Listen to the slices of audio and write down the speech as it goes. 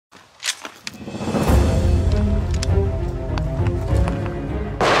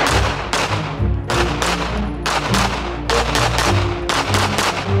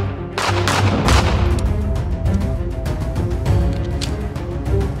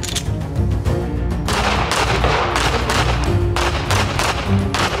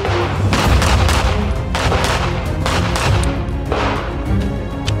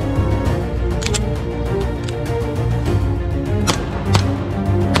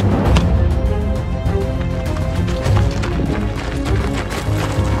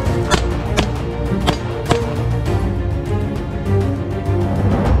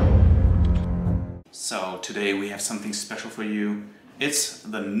today we have something special for you. It's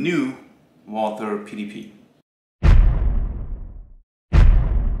the new Walther PDP.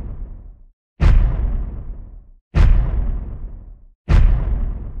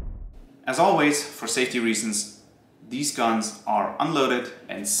 As always, for safety reasons, these guns are unloaded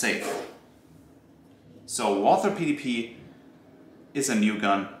and safe. So Walther PDP is a new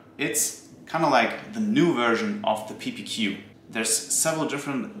gun. It's kind of like the new version of the PPQ. There's several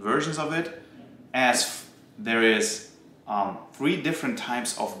different versions of it, as there is 3 different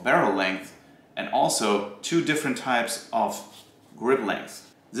types of barrel length and also 2 different types of grip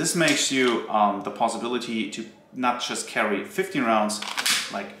length. This makes you the possibility to not just carry 15 rounds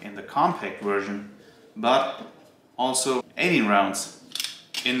like in the compact version, but also 18 rounds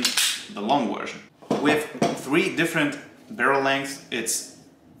in the long version. With 3 different barrel lengths, it's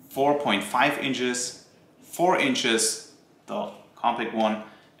 4.5 inches, 4 inches, the compact one,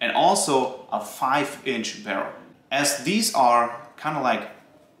 and also a 5-inch barrel. As these are kind of like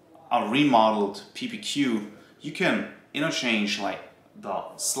a remodeled PPQ, you can interchange like the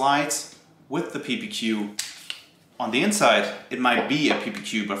slides with the PPQ. On the inside, it might be a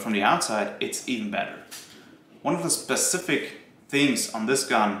PPQ, but from the outside, it's even better. One of the specific things on this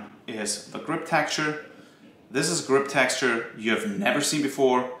gun is the grip texture. This is grip texture you have never seen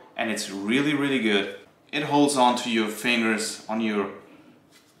before, and it's really, really good. It holds on to your fingers on your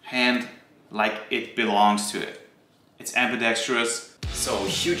hand like it belongs to it. It's ambidextrous. So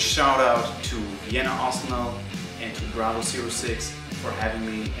huge shout out to Vienna Arsenal and to Bravo 06 for having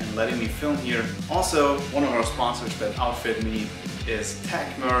me and letting me film here. Also, one of our sponsors that outfit me is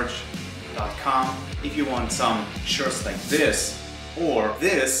techmerch.com. If you want some shirts like this or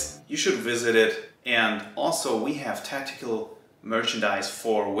this, you should visit it. And also we have tactical merchandise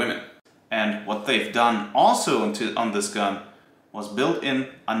for women. And what they've done also on this gun was built in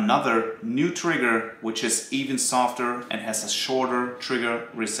another new trigger, which is even softer and has a shorter trigger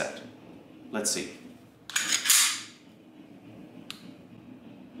reset. Let's see.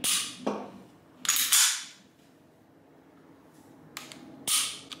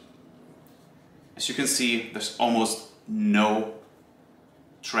 As you can see, there's almost no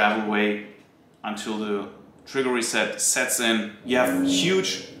travel way until the trigger reset sets in. You have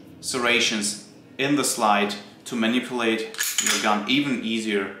huge serrations in the slide to manipulate your gun even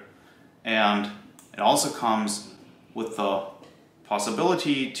easier, and it also comes with the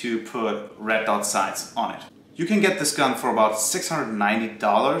possibility to put red dot sights on it. You can get this gun for about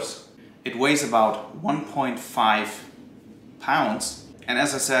 $690. It weighs about 1.5 pounds, and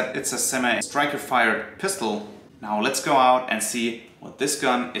as I said, it's a semi-striker fired pistol. Now let's go out and see what this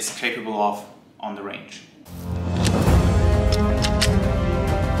gun is capable of on the range.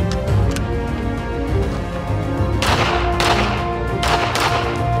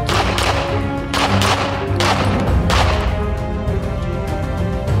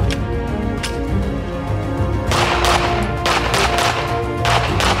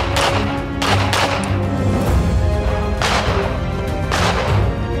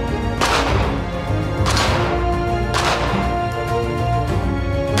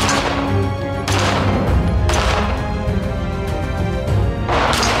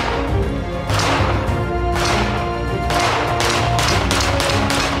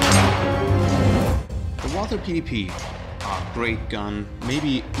 Walther PDP, a great gun,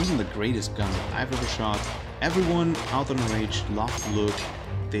 maybe even the greatest gun that I've ever shot. Everyone out on the range loved the look.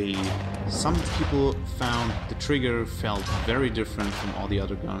 Some people found the trigger felt very different from all the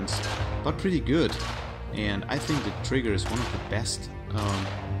other guns, but pretty good. And I think the trigger is one of the best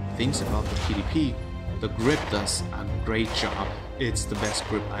things about the PDP. The grip does a great job. It's the best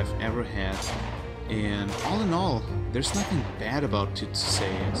grip I've ever had. And all in all, there's nothing bad about it to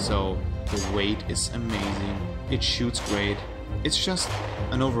say. So the weight is amazing, it shoots great, it's just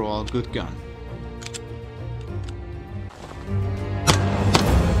an overall good gun.